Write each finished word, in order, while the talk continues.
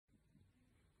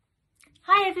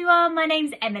everyone, my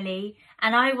name's Emily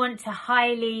and I want to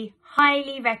highly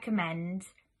recommend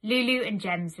Lulu and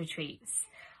Gem's retreats.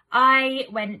 I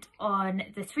went on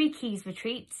the Three Keys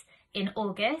retreat in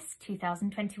August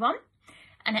 2021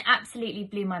 and it absolutely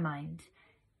blew my mind.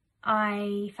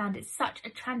 I found it such a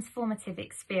transformative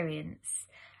experience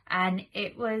and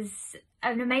it was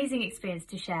an amazing experience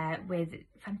to share with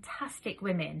fantastic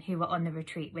women who were on the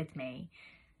retreat with me.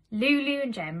 Lulu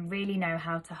and Gem really know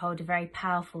how to hold a very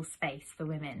powerful space for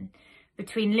women.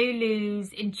 Between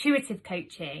Lulu's intuitive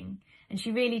coaching, and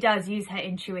she really does use her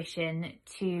intuition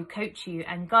to coach you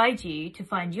and guide you to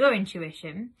find your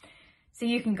intuition so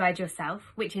you can guide yourself,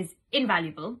 which is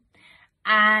invaluable.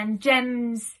 And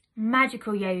Gem's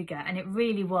magical yoga, and it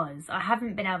really was. I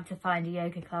haven't been able to find a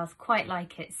yoga class quite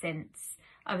like it since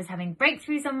I was having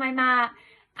breakthroughs on my mat,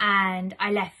 and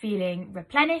I left feeling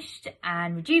replenished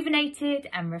and rejuvenated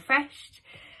and refreshed.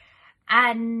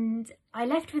 And I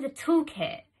left with a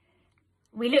toolkit.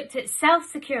 We looked at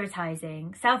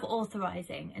self-securitizing,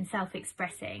 self-authorizing and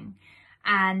self-expressing.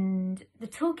 And the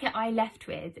toolkit I left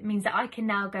with means that I can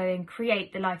now go and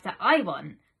create the life that I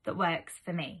want that works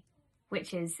for me,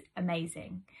 which is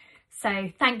amazing.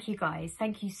 So thank you guys.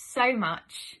 Thank you so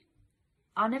much.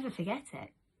 I'll never forget it.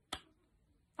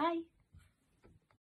 Bye.